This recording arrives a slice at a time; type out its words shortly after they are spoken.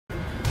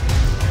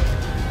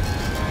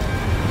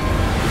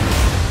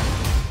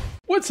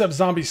What's up,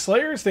 Zombie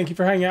Slayers? Thank you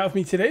for hanging out with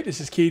me today.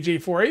 This is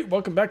KJ48.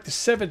 Welcome back to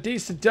 7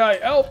 Days to Die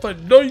Alpha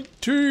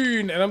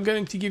 19. And I'm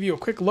going to give you a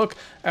quick look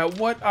at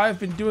what I've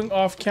been doing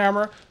off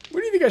camera.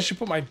 Where do you think I should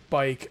put my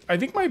bike? I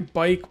think my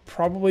bike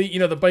probably,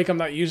 the bike I'm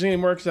not using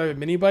anymore because I have a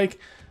mini bike.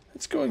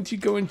 It's going to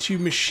go into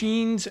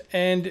machines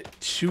and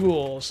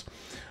tools.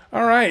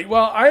 All right,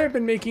 well, I have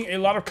been making a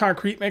lot of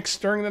concrete mix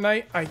during the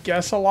night. I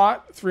guess a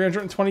lot.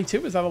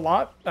 322, is that a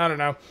lot? I don't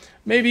know.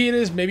 Maybe it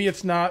is, maybe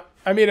it's not.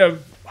 I made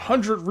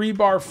 100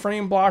 rebar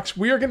frame blocks.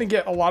 We are going to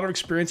get a lot of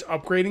experience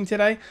upgrading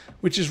today,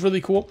 which is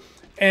really cool.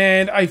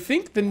 And I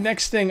think the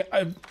next thing,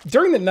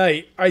 during the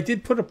night, I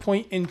did put a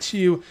point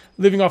into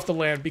living off the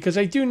land because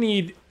I do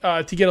need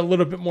to get a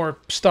little bit more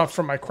stuff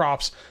from my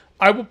crops.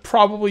 I will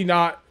probably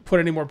not put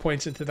any more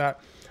points into that.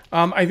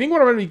 I think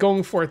what I'm going to be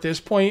going for at this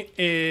point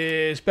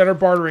is better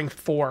bartering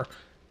 4.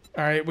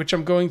 All right, which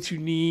I'm going to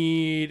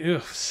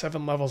need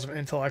 7 levels of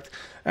intellect.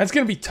 That's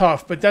going to be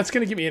tough, but that's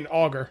going to give me an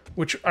auger,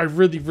 which I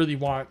really, really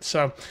want.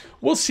 So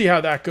we'll see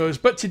how that goes.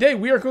 But today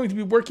we are going to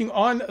be working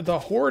on the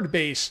Horde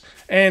base.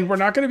 And we're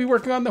not going to be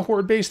working on the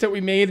Horde base that we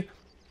made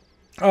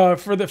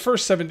for the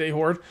first 7-day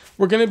Horde.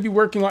 We're going to be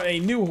working on a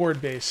new Horde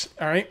base.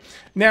 All right.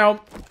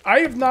 Now,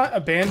 I have not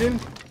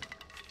abandoned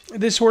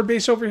this Horde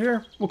base over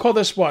here. We'll call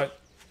this what?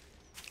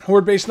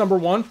 Horde base number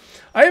 1.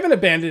 I haven't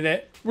abandoned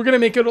it. We're going to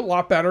make it a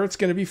lot better. It's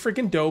going to be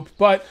freaking dope.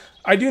 But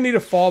I do need a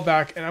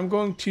fallback, and I'm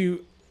going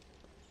to...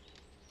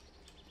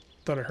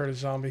 Thought I heard a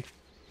zombie.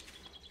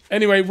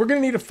 Anyway, we're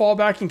going to need a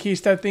fallback in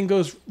case that thing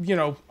goes,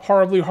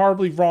 horribly,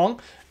 horribly wrong.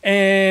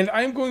 And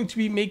I'm going to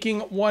be making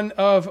one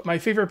of my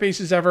favorite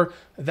bases ever,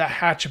 the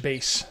hatch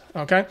base.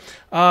 Okay?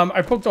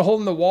 I poked a hole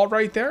in the wall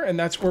right there, and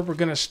that's where we're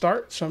going to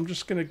start. So I'm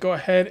just going to go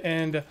ahead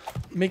and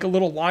make a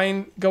little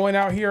line going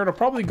out here. It'll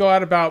probably go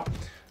out about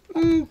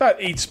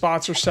 8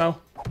 spots or so.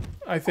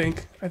 I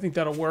think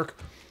that'll work.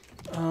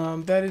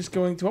 That is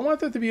going to... I want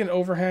that to be an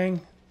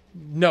overhang.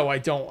 No, I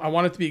don't. I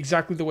want it to be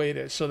exactly the way it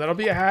is. So that'll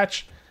be a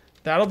hatch.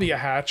 That'll be a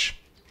hatch.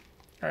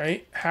 All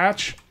right.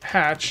 Hatch,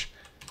 hatch.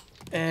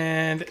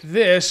 And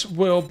this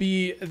will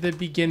be the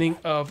beginning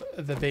of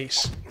the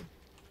base.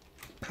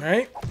 All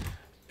right.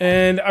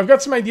 And I've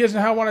got some ideas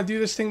on how I want to do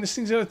this thing. This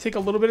thing's going to take a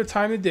little bit of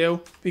time to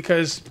do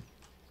because,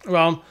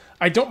 well,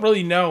 I don't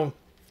really know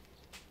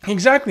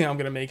exactly how I'm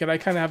going to make it. I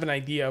kind of have an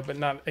idea, but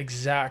not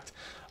exact.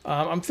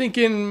 I'm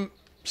thinking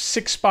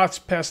 6 spots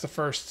past the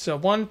first. So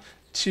 1,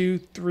 2,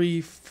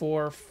 3,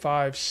 4,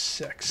 5,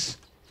 6.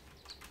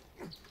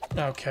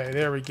 Okay,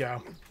 there we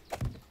go.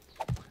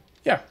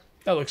 Yeah,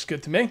 that looks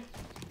good to me.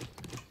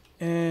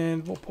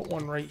 And we'll put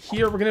one right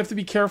here. We're going to have to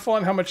be careful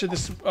on how much of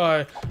this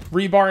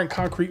rebar and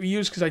concrete we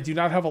use because I do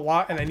not have a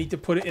lot and I need to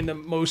put it in the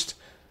most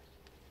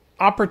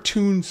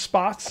opportune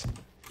spots,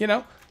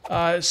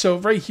 So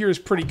right here is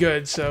pretty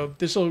good. So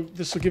this will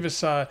give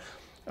us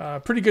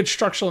pretty good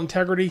structural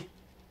integrity.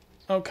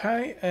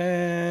 Okay,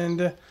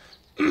 and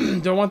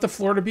don't want the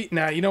floor to be...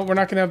 Nah, we're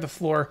not going to have the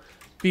floor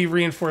be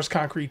reinforced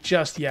concrete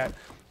just yet.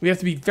 We have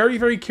to be very,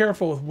 very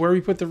careful with where we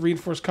put the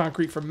reinforced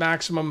concrete for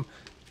maximum,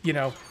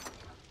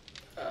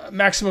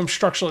 maximum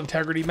structural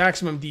integrity,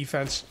 maximum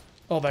defense,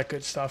 all that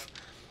good stuff.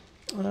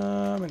 I'm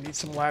going to need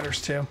some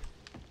ladders too.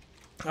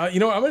 I'm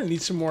going to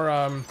need some more...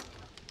 I'm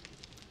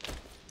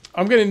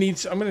going to need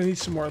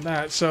some more of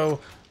that. So,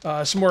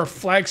 some more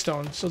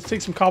flagstone. So let's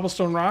take some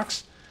cobblestone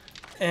rocks.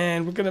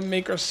 And we're going to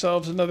make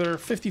ourselves another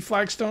 50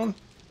 flagstone.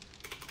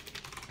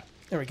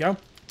 There we go.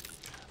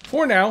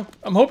 For now,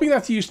 I'm hoping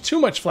not to use too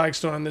much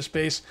flagstone on this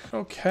base.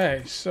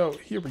 Okay, so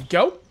here we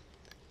go.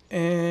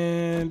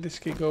 And this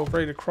can go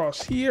right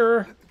across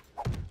here.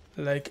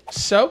 Like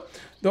so.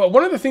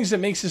 One of the things that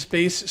makes this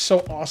base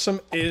so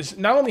awesome is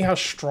not only how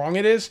strong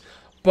it is,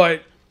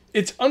 but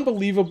it's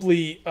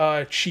unbelievably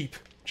cheap.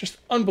 Just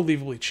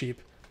unbelievably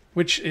cheap.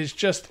 Which is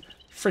just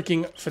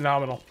freaking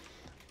phenomenal.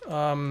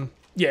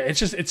 Yeah,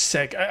 it's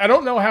sick. I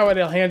don't know how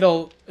it'll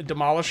handle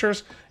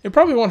demolishers. It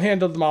probably won't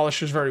handle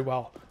demolishers very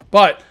well.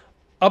 But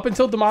up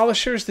until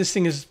demolishers, this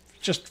thing is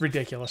just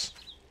ridiculous.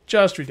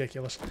 Just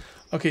ridiculous.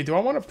 Okay, do I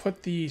want to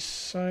put the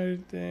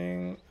side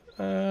thing?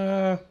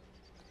 Now,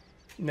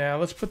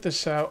 let's put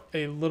this out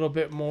a little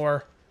bit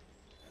more.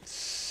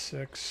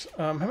 6.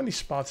 How many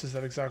spots is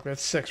that exactly?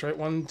 That's 6, right?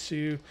 1,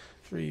 2,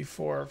 3,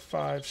 4,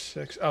 5,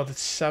 6. Oh,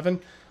 that's 7.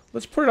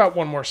 Let's put it out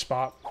one more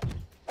spot.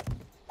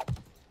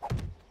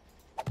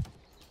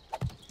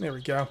 There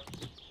we go.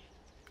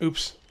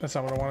 Oops, that's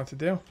not what I wanted to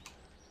do.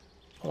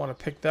 I want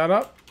to pick that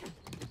up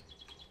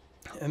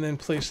and then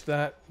place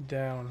that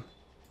down.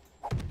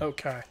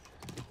 Okay.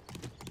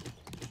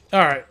 All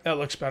right, that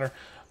looks better.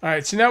 All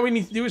right, so now what we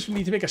need to do is we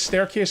need to make a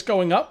staircase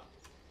going up.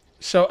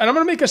 So, and I'm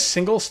going to make a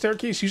single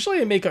staircase. Usually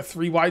I make a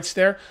 3-wide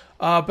stair,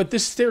 but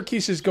this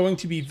staircase is going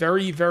to be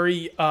very,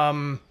 very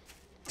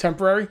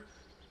temporary.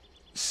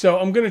 So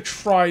I'm going to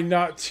try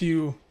not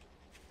to...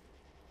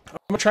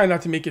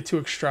 make it too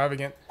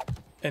extravagant.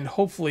 And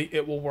hopefully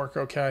it will work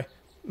okay.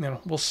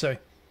 We'll see.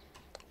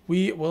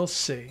 We will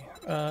see.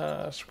 So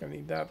we're going to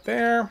need that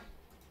there.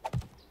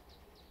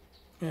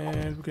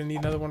 And we're going to need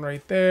another one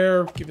right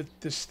there. Give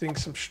this thing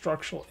some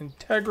structural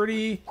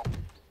integrity.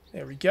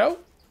 There we go.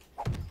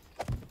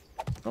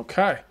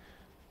 Okay.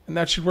 And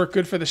that should work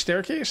good for the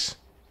staircase.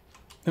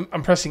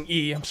 I'm pressing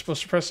E. I'm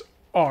supposed to press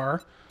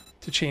R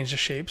to change the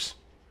shapes.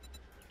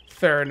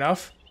 Fair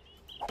enough.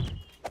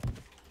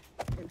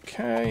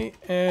 Okay,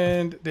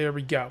 and there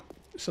we go.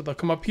 So they'll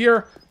come up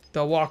here.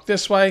 They'll walk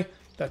this way.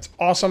 That's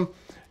awesome.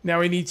 Now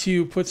we need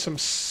to put some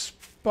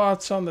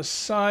spots on the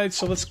side.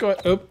 So let's go.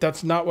 Oh,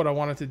 that's not what I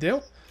wanted to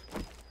do.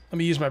 Let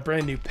me use my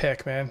brand new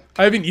pick, man.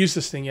 I haven't used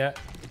this thing yet.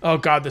 Oh,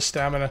 God, the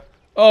stamina.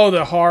 Oh,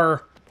 the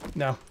horror.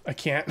 No, I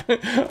can't.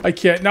 I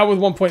can't. Not with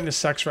 1 point in the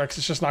Sex Rex.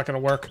 It's just not going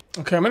to work.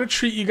 Okay, I'm going to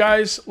treat you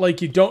guys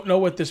like you don't know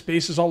what this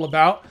base is all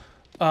about.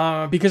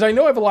 Because I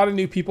know I have a lot of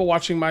new people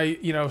watching my,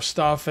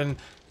 stuff. And,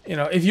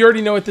 if you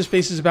already know what this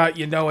base is about,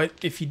 you know it.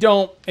 If you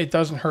don't, it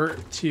doesn't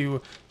hurt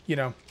to,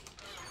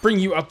 bring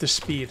you up to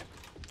speed.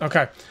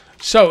 Okay,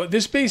 so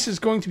this base is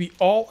going to be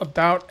all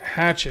about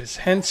hatches.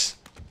 Hence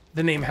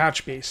the name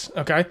Hatch Base.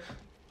 Okay,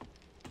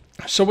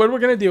 so what we're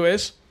going to do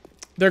is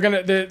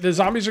the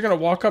zombies are going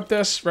to walk up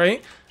this,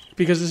 right?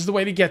 Because this is the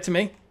way to get to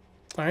me.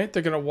 All right,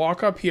 they're going to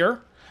walk up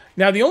here.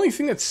 Now, the only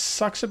thing that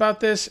sucks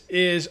about this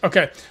is,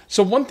 okay,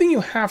 so one thing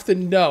you have to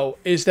know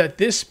is that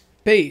this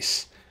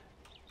base,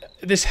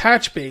 this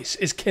hatch base,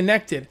 is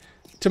connected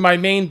to my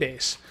main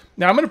base.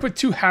 Now, I'm going to put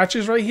 2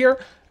 hatches right here,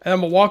 and I'm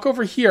going to walk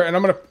over here, and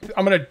I'm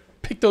going to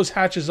pick those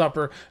hatches up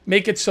or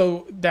make it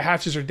so the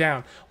hatches are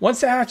down.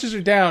 Once the hatches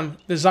are down,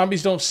 the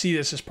zombies don't see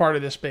this as part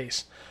of this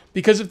base.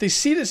 Because if they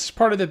see this as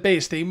part of the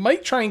base, they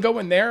might try and go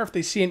in there if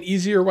they see an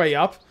easier way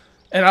up,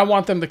 and I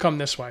want them to come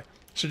this way.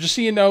 So just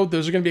so you know,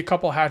 those are going to be a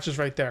couple hatches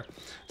right there.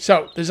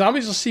 So the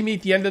zombies will see me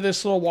at the end of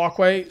this little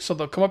walkway, so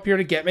they'll come up here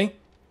to get me.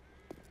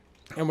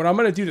 And what I'm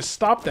going to do to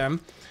stop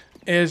them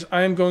is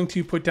I am going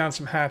to put down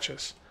some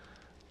hatches.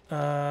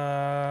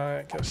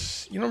 I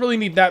guess you don't really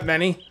need that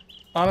many.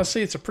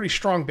 Honestly, it's a pretty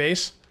strong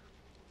base.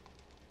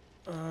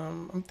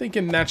 I'm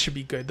thinking that should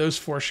be good. Those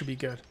 4 should be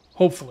good.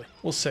 Hopefully,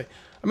 we'll see.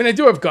 I mean, I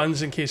do have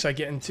guns in case I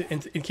get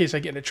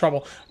into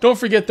trouble. Don't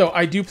forget though,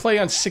 I do play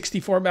on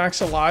 64 max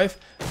alive,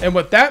 and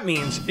what that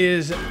means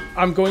is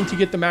I'm going to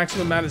get the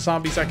maximum amount of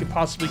zombies I could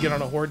possibly get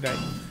on a horde night,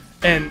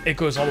 and it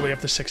goes all the way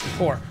up to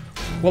 64.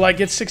 Will I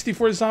get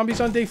 64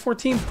 zombies on day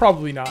 14?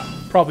 Probably not.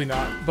 Probably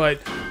not. But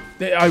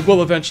I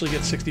will eventually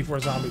get 64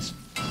 zombies.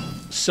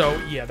 So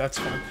yeah, that's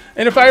fine.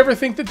 And if I ever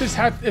think that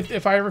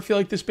if I ever feel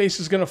like this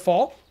base is gonna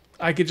fall,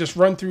 I could just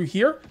run through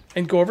here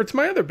and go over to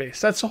my other base.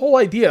 That's the whole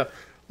idea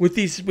with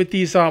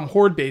these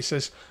horde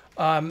bases.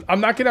 I'm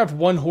not gonna have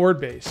one horde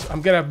base.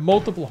 I'm gonna have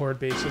multiple horde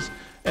bases.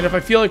 And if I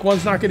feel like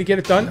one's not gonna get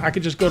it done, I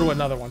could just go to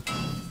another one.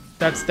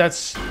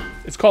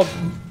 It's called,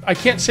 I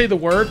can't say the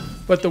word,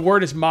 but the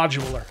word is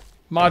modular.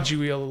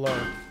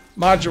 Modular.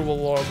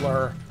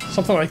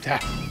 Something like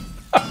that.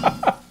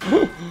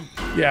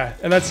 Yeah,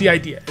 and that's the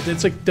idea.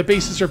 It's like the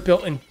bases are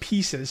built in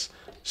pieces.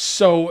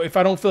 So if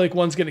I don't feel like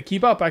one's going to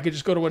keep up, I could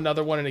just go to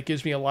another one, and it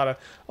gives me a lot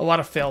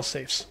of fail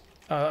safes.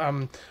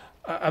 I'm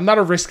not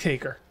a risk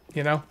taker,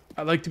 I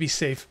like to be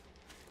safe.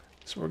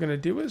 So what we're going to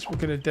do is we're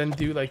going to then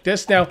do like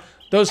this. Now,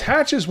 those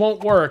hatches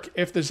won't work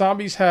if the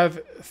zombies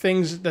have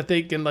things that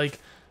they can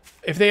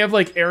if they have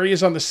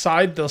areas on the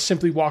side, they'll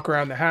simply walk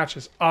around the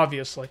hatches,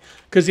 obviously.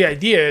 Because the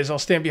idea is I'll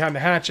stand behind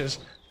the hatches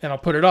and I'll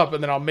put it up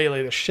and then I'll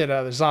melee the shit out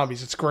of the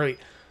zombies. It's great.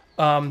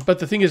 But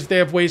the thing is, if they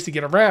have ways to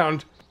get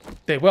around,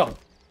 they will.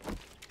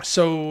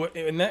 So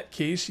in that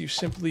case, you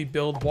simply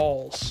build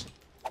walls.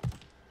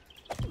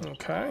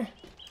 Okay.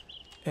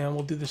 And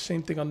we'll do the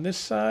same thing on this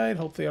side.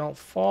 Hopefully I don't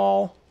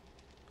fall.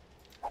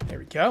 There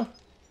we go.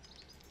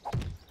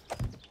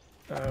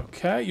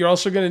 Okay. You're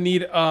also going to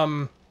need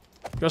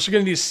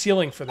a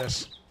ceiling for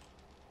this.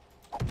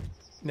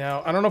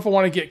 Now, I don't know if I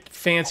want to get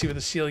fancy with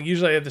the ceiling.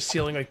 Usually I have the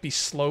ceiling be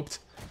sloped.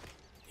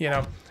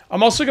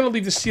 I'm also going to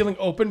leave the ceiling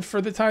open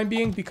for the time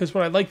being, because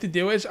what I like to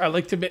do is I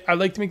like to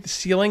make the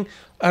ceiling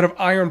out of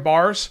iron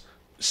bars,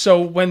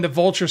 so when the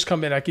vultures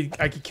come in, I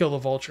could kill the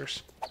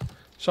vultures.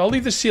 So I'll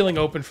leave the ceiling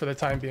open for the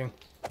time being.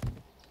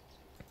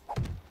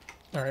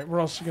 All right, we're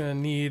also going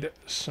to need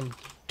some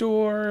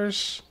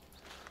doors.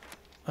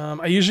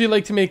 I usually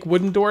like to make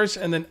wooden doors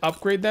and then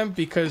upgrade them,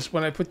 because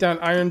when I put down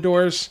iron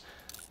doors,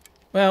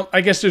 well,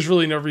 I guess there's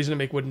really no reason to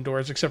make wooden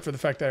doors except for the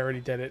fact that I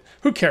already did it.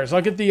 Who cares?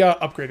 I'll get the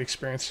upgrade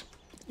experience.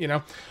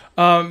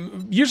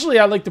 Usually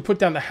I like to put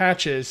down the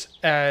hatches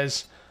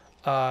as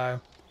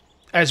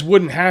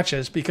wooden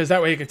hatches, because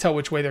that way I can tell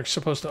which way they're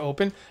supposed to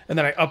open, and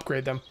then I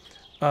upgrade them.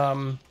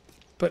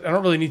 But I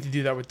don't really need to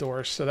do that with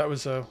doors, so that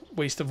was a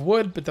waste of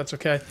wood, but that's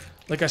okay.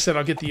 Like I said,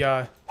 I'll get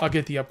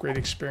the upgrade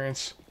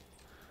experience.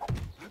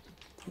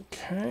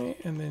 Okay,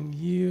 and then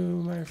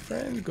you, my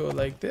friend, go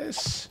like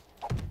this.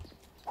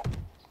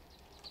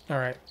 All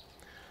right.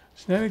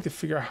 So now I need to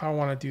figure out how I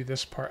want to do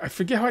this part. I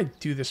forget how I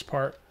do this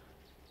part.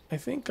 I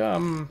think,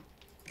 man,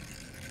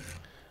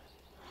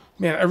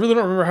 I really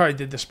don't remember how I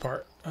did this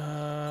part.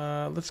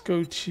 Let's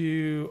go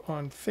to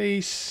on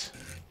face.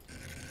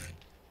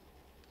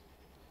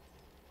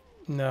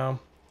 No,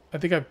 I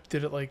think I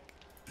did it like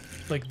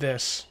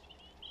this.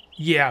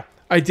 Yeah,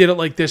 I did it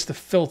like this to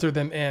filter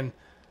them in.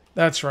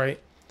 That's right.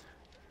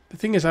 The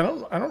thing is, I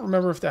don't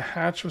remember if the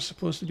hatch was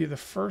supposed to be the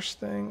first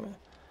thing.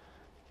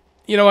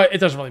 You know what? It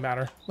doesn't really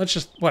matter. Let's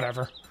just,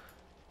 whatever.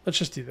 Let's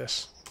just do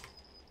this.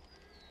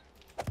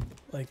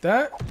 Like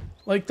that,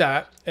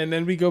 and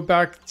then we go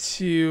back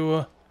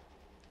to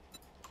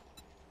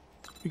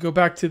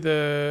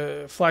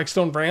the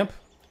flagstone ramp,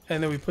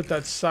 and then we put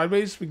that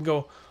sideways. We can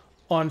go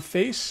on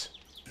face.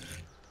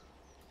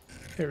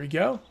 There we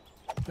go,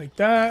 like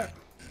that,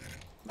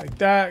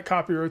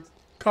 Copy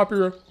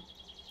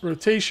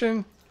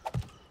rotation,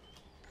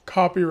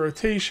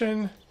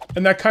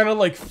 and that kind of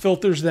like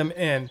filters them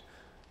in.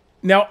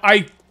 Now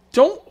I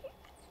don't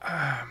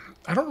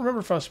remember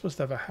if I was supposed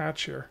to have a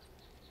hatch here.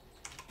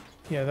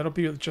 Yeah, that'll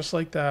be just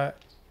like that.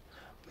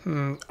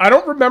 I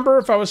don't remember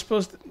if I was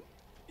supposed to...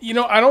 You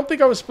know, I don't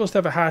think I was supposed to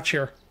have a hatch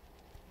here.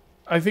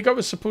 I think I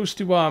was supposed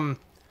to...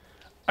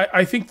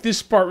 I think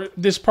this part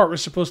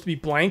was supposed to be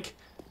blank.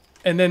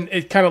 And then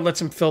it kind of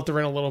lets him filter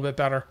in a little bit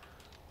better.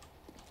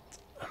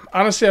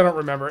 Honestly, I don't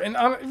remember. And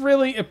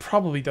really, it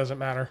probably doesn't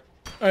matter.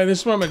 Alright, this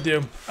is what I'm going to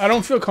do. I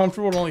don't feel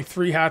comfortable with only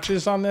 3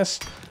 hatches on this.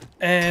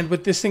 And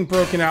with this thing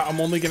broken out, I'm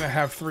only going to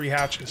have 3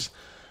 hatches.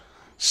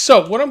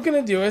 So, what I'm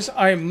going to do is,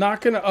 I am not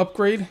going to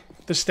upgrade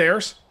the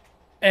stairs.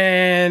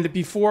 And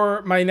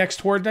before my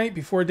next Horde night,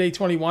 before day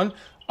 21,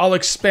 I'll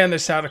expand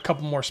this out a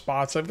couple more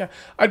spots.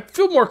 I'd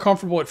feel more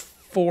comfortable at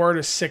 4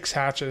 to 6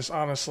 hatches,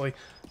 honestly.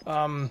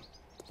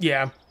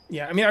 Yeah.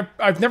 I mean,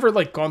 I've never,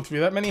 like, gone through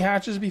that many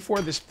hatches before.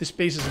 This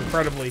base is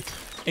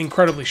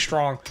incredibly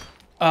strong.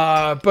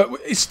 But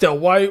still,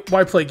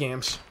 why play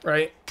games,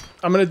 right?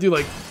 I'm going to do,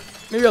 like,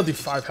 maybe I'll do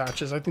 5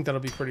 hatches. I think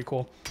that'll be pretty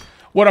cool.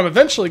 What I'm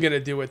eventually going to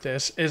do with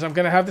this is I'm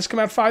going to have this come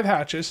out 5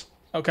 hatches,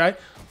 okay?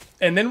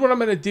 And then what I'm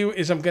going to do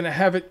is I'm going to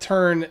have it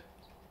turn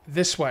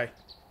this way,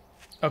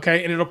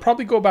 okay? And it'll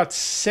probably go about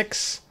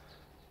 6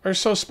 or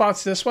so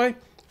spots this way,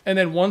 and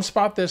then 1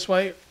 spot this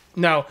way.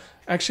 No,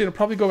 actually, it'll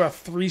probably go about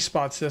 3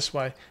 spots this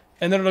way,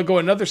 and then it'll go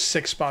another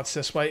 6 spots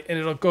this way, and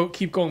it'll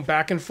keep going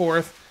back and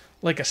forth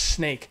like a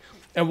snake.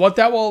 And what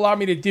that will allow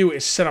me to do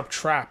is set up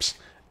traps,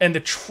 and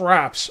the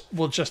traps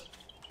will just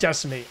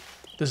decimate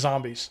the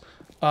zombies.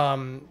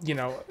 You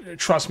know,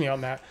 trust me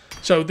on that.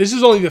 So this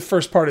is only the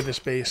first part of this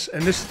base,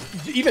 and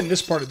even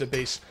this part of the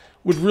base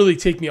would really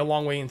take me a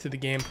long way into the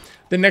game.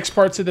 The next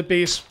parts of the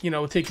base, you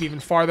know, will take me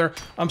even farther.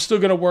 I'm still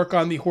going to work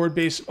on the Horde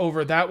base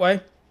over that way,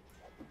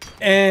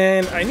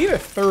 and I need a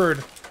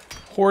 3rd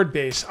Horde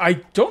base. I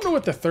don't know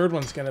what the 3rd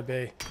one's going to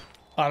be,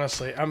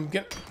 honestly. I don't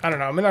know.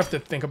 I'm going to have to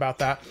think about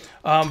that.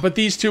 But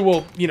these 2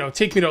 will, you know,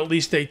 take me to at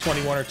least day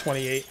 21 or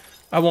 28.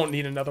 I won't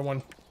need another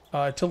one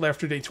till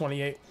after day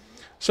 28.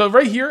 So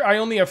right here, I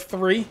only have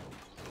 3,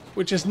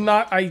 which is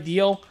not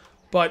ideal,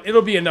 but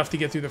it'll be enough to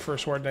get through the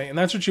first Horde night, and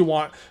that's what you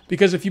want.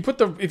 Because if you put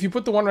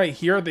the one right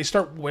here, they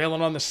start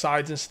wailing on the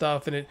sides and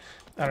stuff, and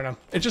I don't know,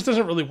 it just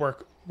doesn't really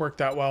work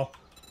that well.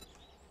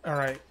 All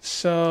right,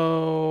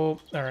 so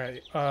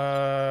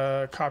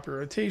copy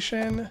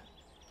rotation.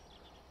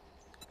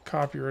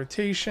 All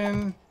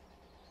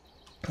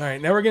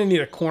right, now we're gonna need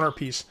a corner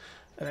piece,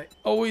 and I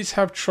always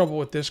have trouble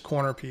with this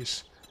corner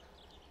piece.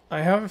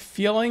 I have a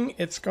feeling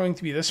it's going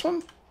to be this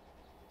one.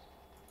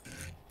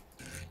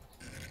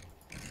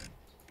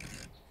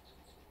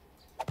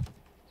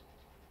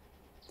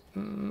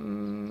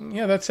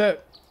 Yeah, that's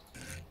it.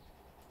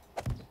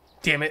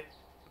 Damn it.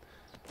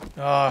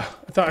 I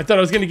thought I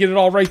was going to get it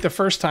all right the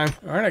first time.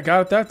 All right, I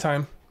got it that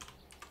time.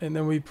 And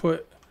then we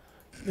put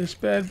this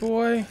bad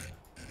boy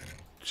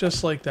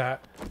just like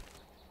that.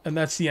 And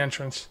that's the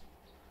entrance.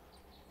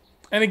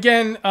 And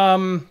again,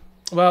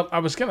 well, I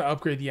was going to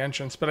upgrade the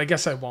entrance, but I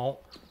guess I won't.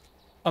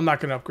 I'm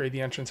not going to upgrade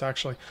the entrance,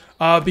 actually.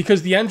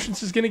 Because the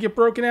entrance is going to get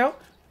broken out.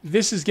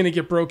 This is going to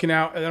get broken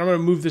out. And then I'm going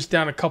to move this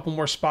down a couple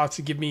more spots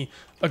to give me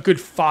a good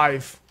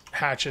 5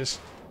 hatches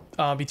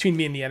between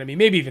me and the enemy.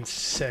 Maybe even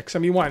 6. I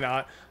mean, why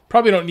not?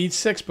 Probably don't need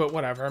 6, but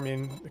whatever. I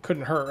mean, it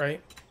couldn't hurt,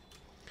 right?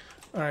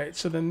 All right,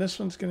 so then this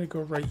one's going to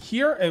go right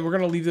here. And we're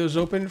going to leave those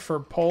open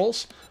for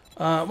poles.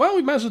 Well,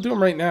 we might as well do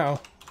them right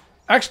now.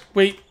 Actually,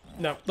 wait.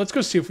 No, let's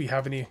go see if we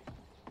have any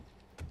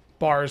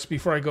bars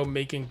before I go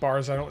making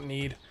bars I don't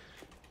need.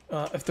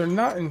 If they're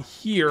not in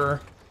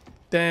here,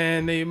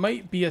 then they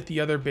might be at the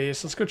other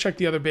base. Let's go check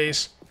the other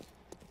base.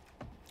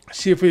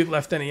 See if we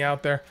left any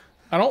out there.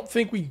 I don't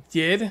think we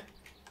did,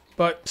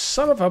 but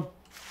son of a...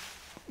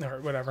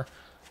 Alright, whatever.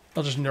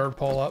 I'll just nerd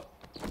pole up.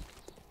 Here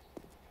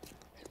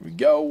we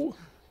go.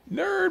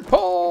 Nerd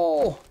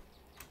pole!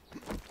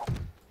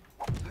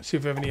 See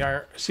if we have any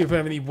iron. See if we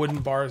have any wooden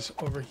bars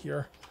over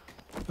here.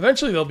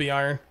 Eventually they'll be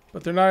iron,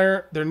 but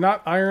they're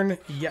not iron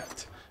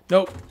yet.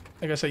 Nope.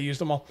 I guess I used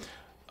them all.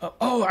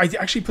 Oh, I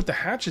actually put the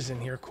hatches in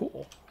here.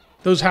 Cool.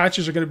 Those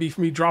hatches are going to be for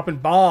me dropping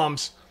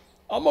bombs.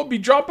 I'm going to be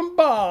dropping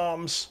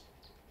bombs.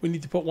 We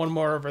need to put one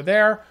more over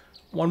there.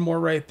 One more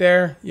right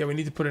there. Yeah, we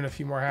need to put in a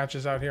few more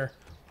hatches out here.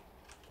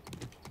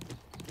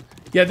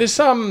 Yeah,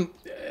 this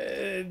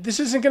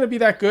isn't going to be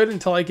that good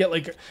until I get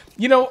like...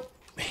 You know,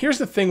 here's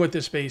the thing with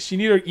this base. You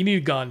need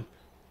a gun.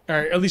 All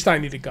right, at least I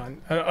need a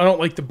gun. I don't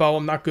like the bow.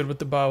 I'm not good with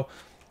the bow.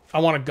 I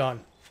want a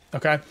gun.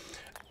 Okay?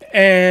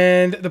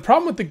 And the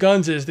problem with the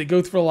guns is they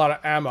go through a lot of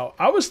ammo.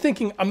 I was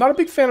thinking, I'm not a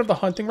big fan of the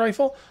hunting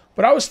rifle,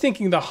 but I was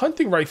thinking the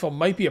hunting rifle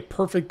might be a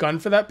perfect gun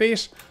for that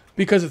base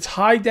because it's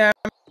high damage.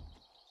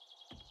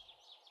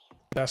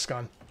 Best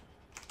gun.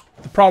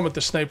 The problem with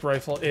the sniper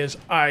rifle is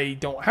I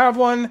don't have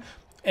one,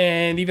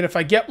 and even if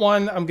I get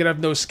one, I'm going to have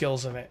no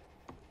skills in it.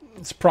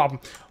 It's a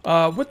problem.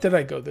 What did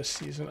I go this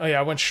season? Oh yeah,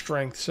 I went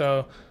strength,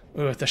 so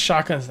the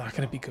shotgun's not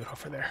going to be good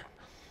over there.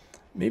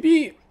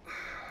 Maybe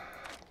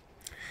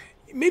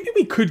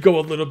we could go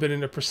a little bit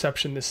into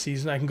perception this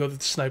season. I can go with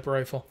the sniper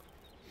rifle.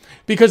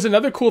 Because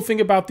another cool thing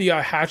about the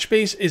hatch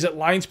base is it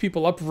lines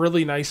people up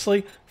really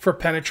nicely for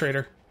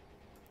penetrator.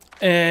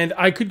 And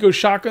I could go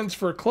shotguns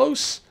for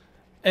close,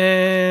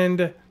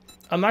 and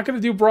I'm not going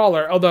to do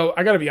brawler. Although,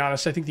 I got to be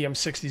honest, I think the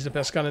M60 is the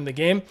best gun in the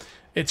game.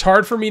 It's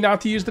hard for me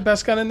not to use the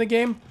best gun in the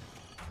game.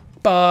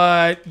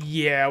 But,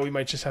 yeah, we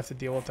might just have to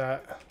deal with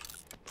that.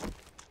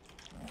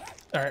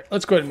 Alright,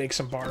 let's go ahead and make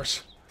some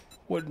bars.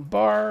 Wooden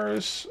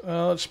bars.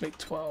 Let's make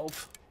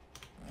 12.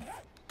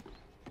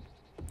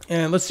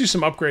 And let's do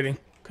some upgrading.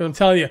 Because I'm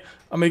telling you,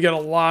 I'm going to get a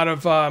lot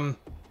of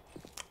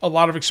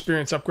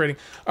experience upgrading.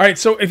 Alright,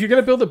 so if you're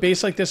going to build a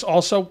base like this,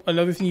 also,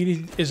 another thing you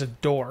need is a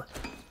door.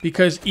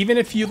 Because even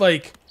if you,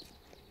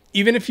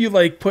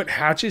 put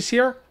hatches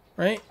here,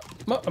 right?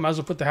 Well, I might as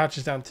well put the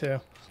hatches down, too.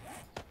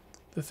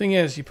 The thing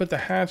is, you put the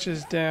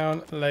hatches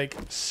down like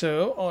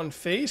so, on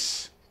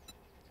face.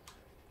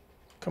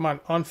 Come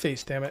on, on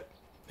face, damn it.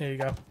 There you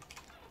go.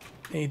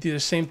 And you do the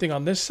same thing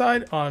on this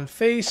side, on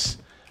face.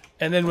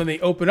 And then when they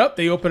open up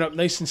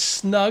nice and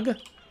snug.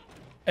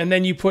 And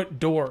then you put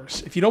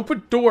doors. If you don't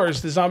put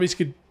doors, the zombies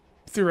could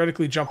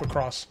theoretically jump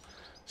across.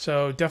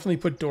 So definitely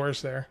put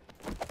doors there.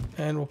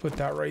 And we'll put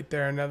that right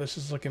there. Now this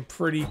is looking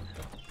pretty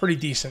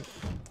decent.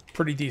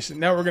 Pretty decent.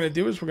 Now what we're going to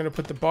do is we're going to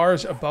put the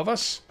bars above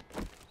us.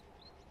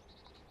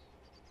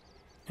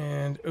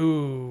 And,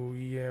 ooh,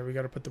 yeah, we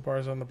got to put the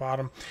bars on the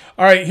bottom.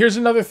 All right, here's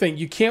another thing.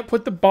 You can't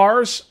put the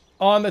bars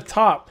on the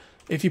top.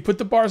 If you put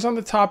the bars on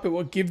the top, it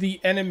will give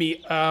the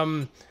enemy,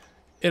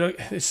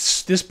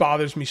 this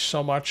bothers me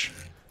so much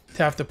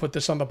to have to put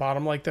this on the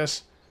bottom like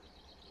this.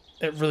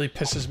 It really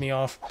pisses me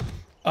off.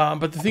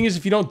 But the thing is,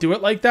 if you don't do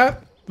it like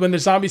that, when the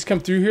zombies come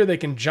through here, they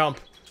can jump.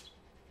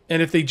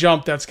 And if they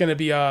jump, that's gonna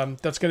be a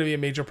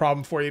major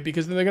problem for you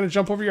because then they're gonna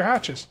jump over your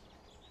hatches.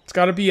 It's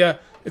gotta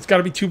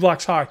be 2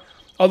 blocks high.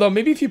 Although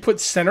maybe if you put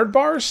centered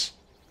bars,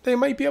 they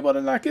might be able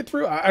to not get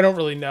through. I don't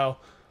really know.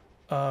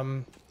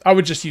 I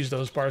would just use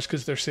those bars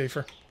because they're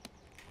safer.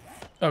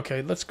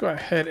 Okay, let's go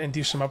ahead and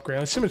do some upgrade.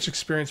 Let's see how much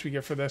experience we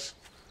get for this.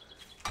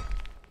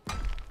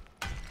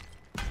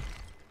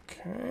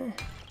 Okay,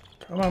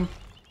 come on.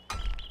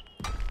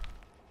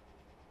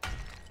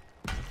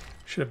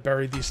 Should have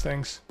buried these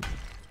things.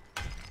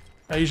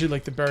 I usually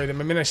like to bury them.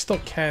 I mean, I still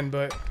can,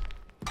 but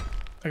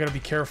I gotta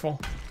be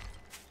careful.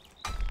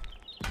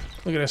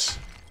 Look at this.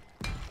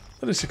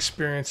 Look at this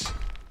experience.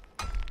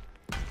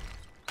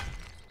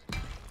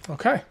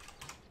 Okay.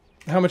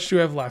 How much do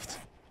we have left?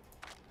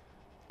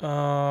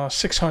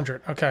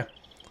 600. Okay.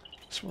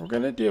 So what we're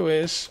going to do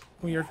is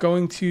we are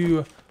going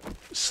to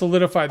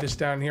solidify this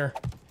down here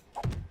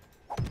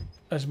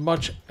as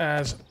much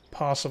as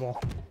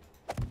possible.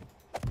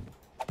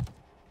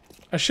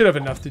 I should have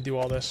enough to do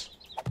all this.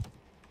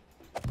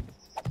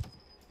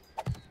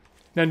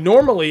 Now,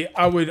 normally,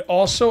 I would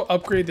also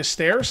upgrade the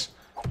stairs.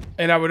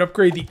 And I would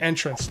upgrade the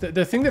entrance.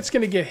 The thing that's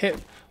going to get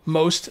hit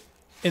most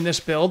in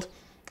this build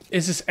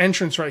is this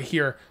entrance right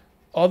here.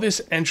 All these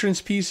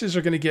entrance pieces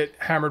are going to get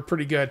hammered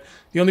pretty good.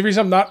 The only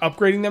reason I'm not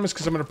upgrading them is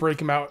because I'm going to break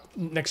them out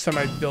next time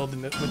I build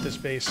with this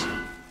base.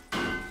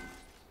 There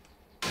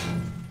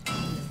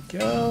we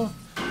go.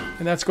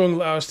 And that's going to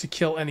allow us to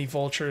kill any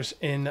vultures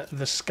in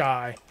the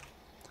sky.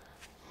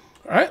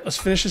 Alright, let's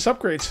finish this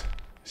upgrades.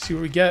 See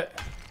what we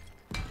get.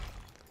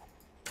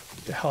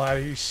 Get the hell out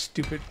of here, you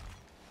stupid...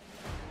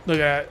 Look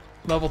at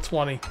that. Level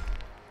 20.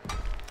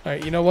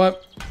 Alright, you know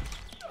what?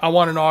 I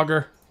want an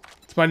auger.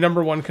 It's my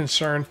 #1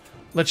 concern.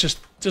 Let's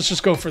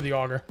just go for the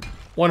auger.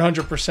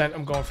 100%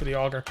 I'm going for the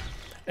auger.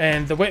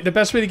 And the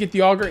best way to get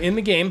the auger in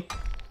the game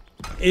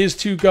is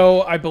to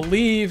go, I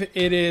believe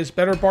it is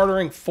better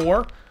bartering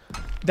 4.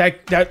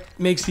 That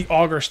makes the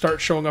auger start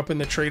showing up in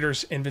the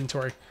trader's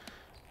inventory.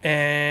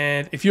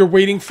 And if you're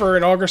waiting for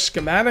an auger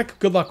schematic,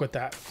 good luck with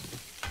that.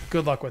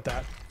 Good luck with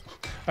that.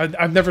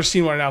 I've never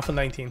seen one in Alpha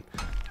 19.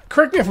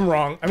 Correct me if I'm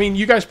wrong. I mean,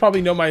 you guys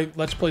probably know my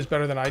Let's Plays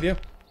better than I do.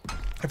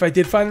 If I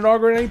did find an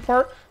auger in any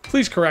part,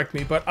 please correct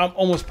me, but I'm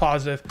almost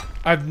positive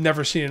I've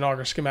never seen an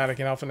auger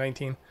schematic in Alpha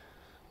 19.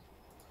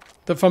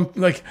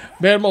 Like,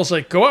 Madmal's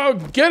like, go out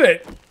and get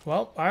it.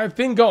 Well, I've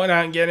been going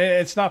out and getting it.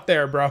 It's not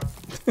there, bro.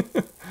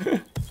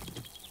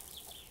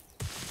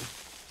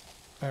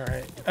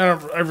 Alright.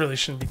 I really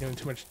shouldn't be doing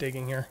too much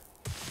digging here.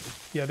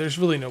 Yeah, there's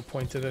really no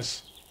point to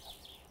this.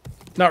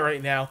 Not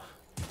right now.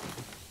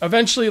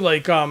 Eventually,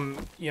 like,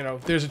 you know,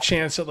 there's a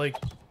chance that, like,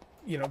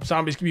 you know,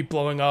 zombies could be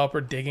blowing up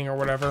or digging or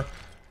whatever.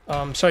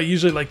 So I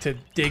usually like to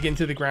dig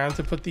into the ground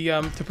to put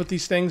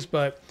these things,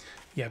 but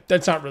yeah,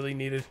 that's not really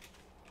needed.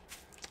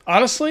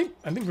 Honestly,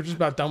 I think we're just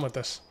about done with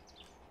this.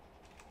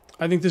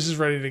 I think this is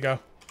ready to go.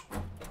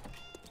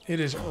 It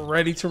is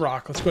ready to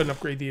rock. Let's go ahead and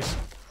upgrade these.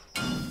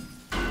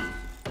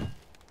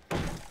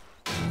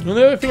 The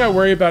only other thing I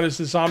worry about is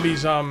the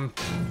zombies, no,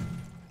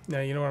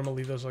 you know what? I'm gonna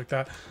leave those like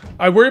that.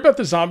 I worry about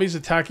the zombies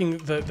attacking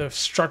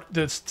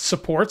the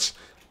supports,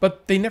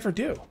 but they never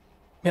do.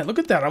 Man, look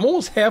at that. I'm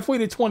almost halfway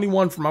to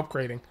 21 from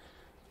upgrading.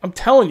 I'm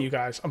telling you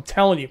guys. I'm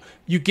telling you.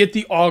 You get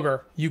the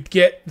auger. You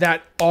get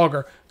that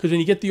auger. Because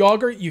when you get the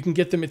auger, you can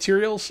get the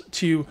materials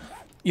to,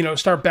 you know,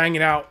 start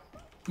banging out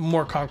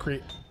more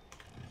concrete.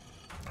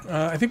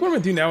 I think what I'm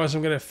going to do now is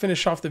I'm going to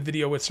finish off the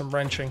video with some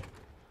wrenching.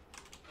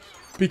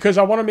 Because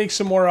I want to make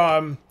some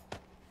more,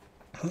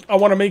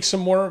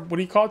 what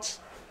do you call it?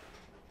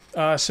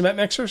 Cement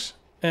mixers.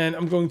 And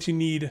I'm going to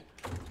need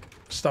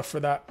stuff for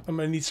that. I'm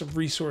going to need some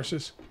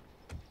resources.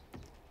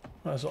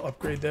 Might as well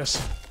upgrade this.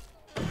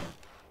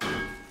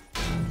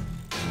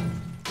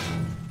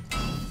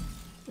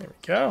 There we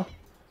go.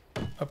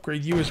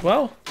 Upgrade you as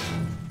well.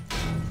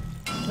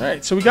 All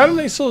right, so we got a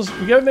nice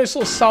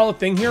little solid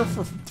thing here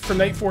for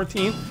night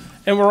 14,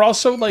 and we're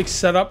also like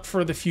set up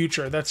for the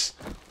future. That's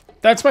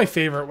my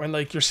favorite, when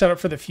like you're set up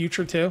for the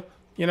future too.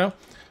 You know,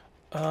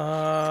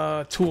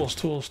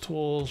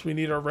 tools. We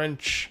need a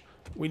wrench.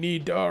 We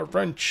need a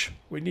wrench.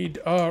 We need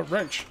a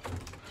wrench.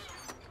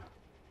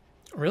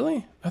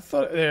 Really? I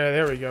thought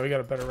there we go. We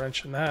got a better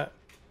wrench than that.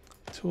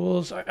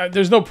 Tools.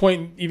 There's no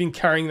point in even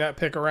carrying that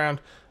pick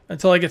around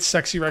until I get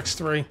Sexy Rex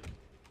 3.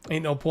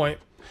 Ain't no point.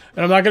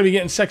 And I'm not going to be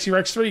getting Sexy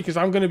Rex 3 because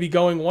I'm going to be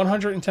going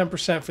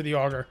 110% for the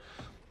auger.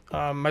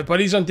 My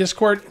buddies on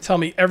Discord tell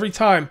me every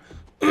time,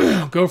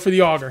 go for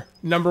the auger.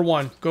 Number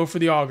 1, go for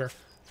the auger.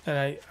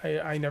 And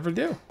I never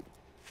do.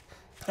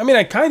 I mean,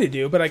 I kind of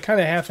do, but I kind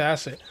of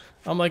half-ass it.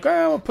 I'm like,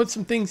 oh, I'll put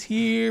some things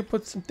here,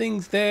 put some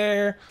things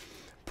there,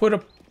 put a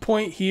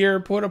point here,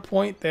 put a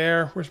point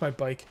there. Where's my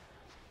bike?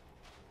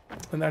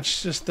 And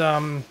that's just,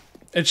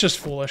 it's just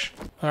foolish.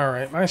 All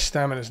right, my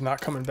stamina is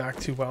not coming back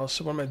too well.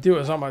 So what I'm going to do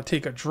is I'm going to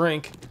take a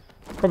drink.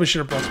 Probably should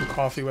have brought some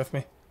coffee with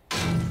me.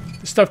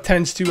 This stuff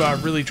tends to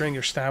really drain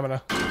your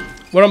stamina.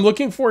 What I'm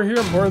looking for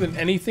here more than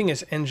anything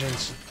is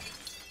engines.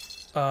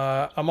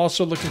 I'm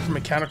also looking for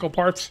mechanical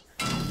parts.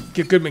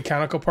 Get good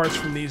mechanical parts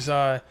from these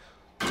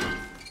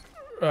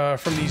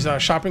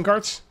shopping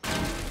carts.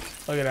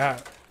 Look at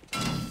that.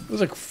 It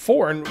was like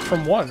 4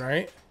 from 1,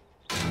 right?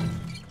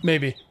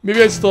 Maybe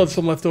I still had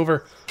some left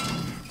over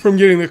from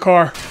getting the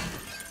car.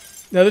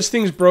 Now this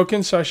thing's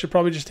broken, so I should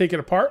probably just take it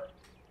apart.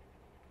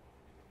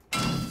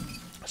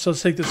 So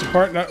let's take this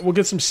apart. Now, we'll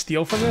get some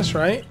steel from this,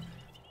 right?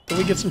 Did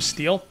we get some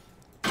steel?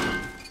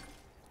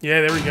 Yeah,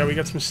 there we go. We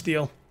got some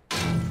steel.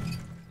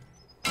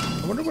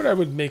 I wonder what I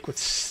would make with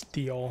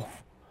steel.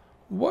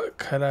 What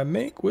could I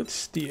make with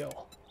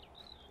steel?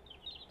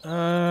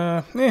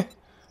 Not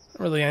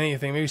really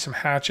anything. Maybe some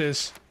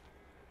hatches.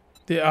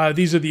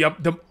 These are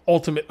the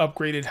ultimate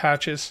upgraded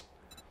hatches.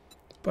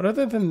 But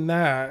other than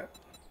that...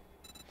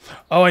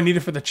 Oh, I need it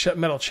for the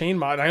metal chain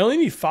mod. I only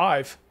need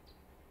 5.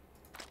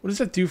 What does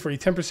that do for you?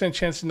 10%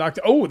 chance to knock...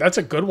 Oh, that's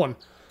a good one.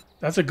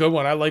 That's a good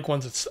one. I like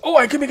ones that's... Oh,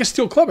 I can make a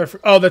steel club.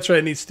 Oh, that's right.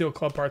 I need steel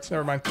club parts.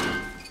 Never mind.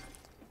 I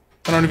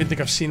don't even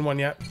think I've seen one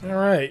yet. All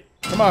right.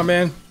 Come on,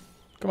 man.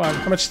 Come on.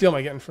 How much steel am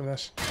I getting from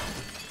this?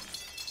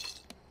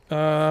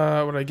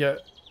 What did I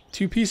get?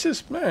 2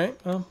 pieces? All right.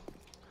 Well,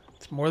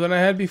 it's more than I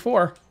had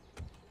before.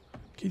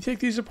 Can you take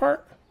these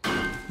apart?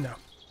 No.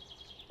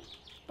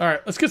 All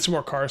right. Let's get some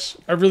more cars.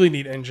 I really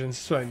need engines.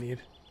 That's what I need.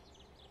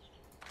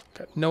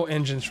 Got no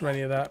engines from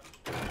any of that.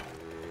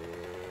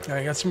 All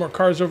right. Got some more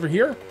cars over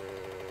here.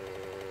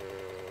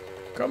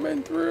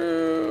 Coming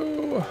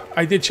through.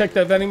 I did check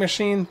that vending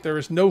machine. There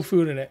was no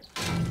food in it.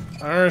 I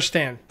don't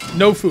understand.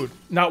 No food.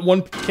 Not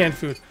one canned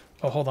food.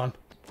 Oh, hold on.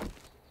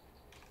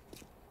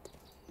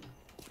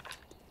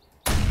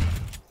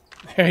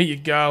 There you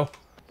go.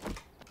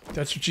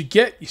 That's what you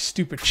get, you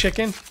stupid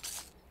chicken. I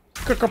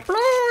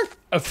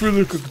feel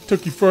like a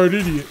Kentucky Fried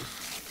Idiot.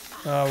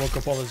 I woke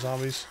up all the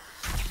zombies.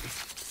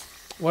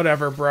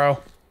 Whatever, bro.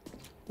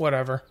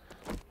 Whatever.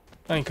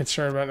 I ain't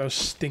concerned about no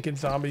stinking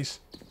zombies.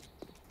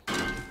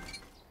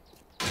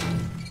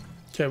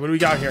 Okay, what do we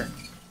got here?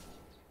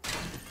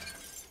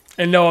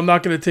 And no, I'm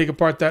not going to take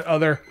apart that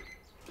other...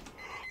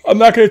 I'm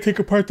not going to take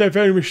apart that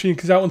vending machine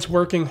because that one's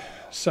working.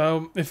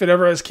 So, if it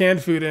ever has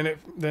canned food in it,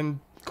 then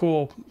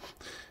cool.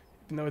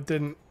 No, it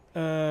didn't.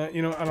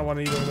 You know, I don't want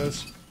either of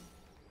those.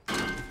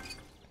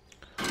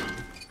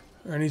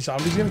 Are any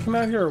zombies going to come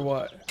out here or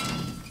what?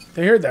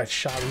 They heard that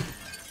shoddy.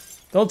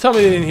 Don't tell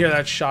me they didn't hear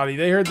that shoddy.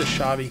 They heard the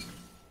shoddy.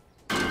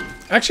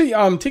 Actually,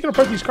 taking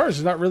apart these cars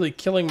is not really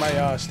killing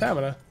my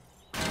stamina.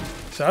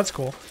 So that's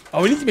cool.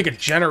 Oh, we need to make a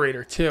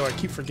generator too. I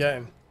keep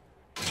forgetting.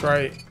 That's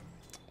right.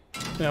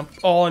 Yep,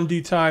 all in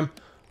due time.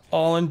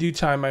 All in due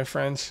time, my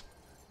friends.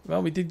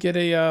 Well, we did get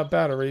a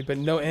battery, but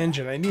no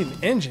engine. I need an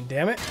engine,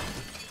 damn it.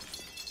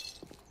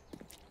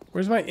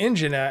 Where's my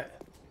engine at?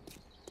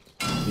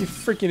 You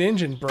freaking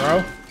engine,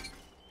 bro.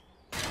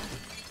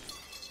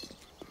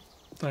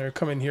 Alright,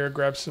 come in here,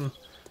 grab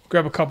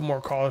a couple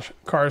more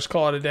cars,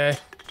 call it a day.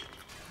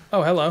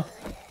 Oh, hello.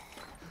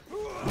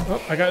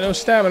 Oh, I got no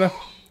stamina.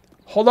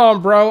 Hold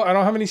on, bro. I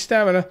don't have any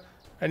stamina.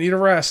 I need a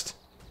rest.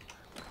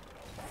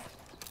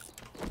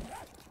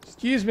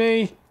 Excuse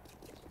me.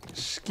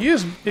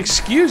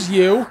 Excuse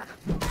you.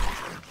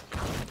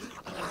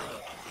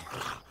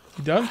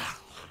 You done?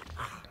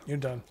 You're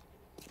done.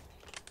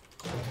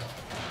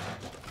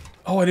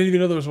 Oh, I didn't even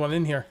know there was one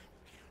in here.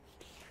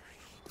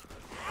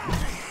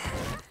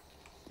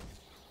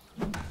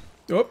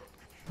 Oh.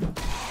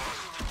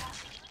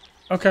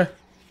 Okay.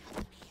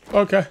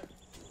 Okay.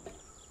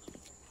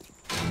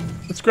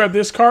 Let's grab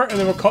this cart, and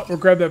then we'll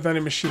grab that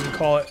vending machine and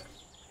call it.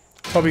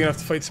 Probably gonna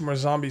have to fight some more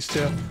zombies,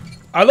 too.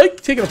 I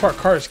like taking apart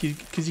cars,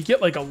 because you get,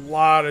 like, a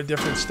lot of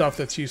different stuff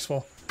that's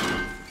useful.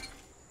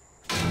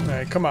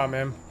 Alright, come on,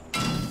 man.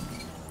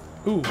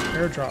 Ooh,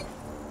 airdrop.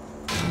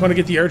 Want to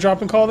get the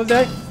airdrop and call it a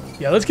day?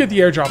 Yeah, let's get the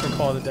airdrop and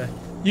call it a day.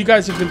 You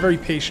guys have been very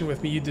patient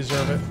with me. You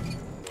deserve it.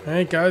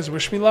 Alright, guys.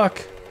 Wish me luck.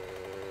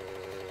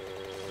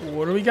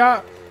 What do we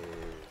got?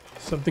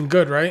 Something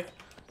good, right?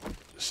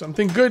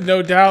 Something good,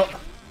 no doubt.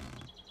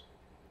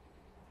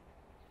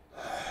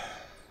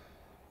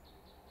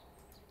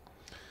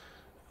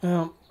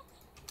 Well,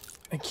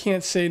 I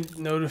can't say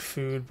no to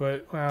food,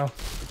 but, well,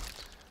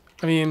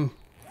 I mean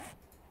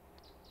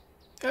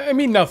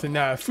nothing.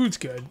 Nah, food's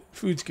good.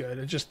 Food's good.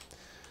 It just,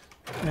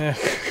 a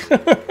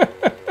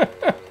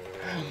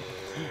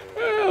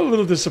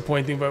little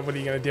disappointing, but what are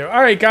you going to do?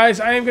 All right, guys,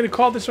 I am going to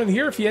call this one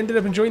here. If you ended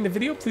up enjoying the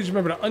video, please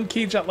remember to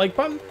uncage that like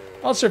button.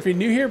 Also, if you're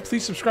new here,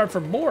 please subscribe for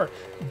more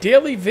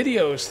daily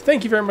videos.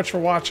 Thank you very much for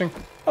watching.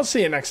 I'll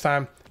see you next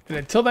time. And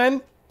until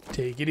then,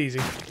 take it easy.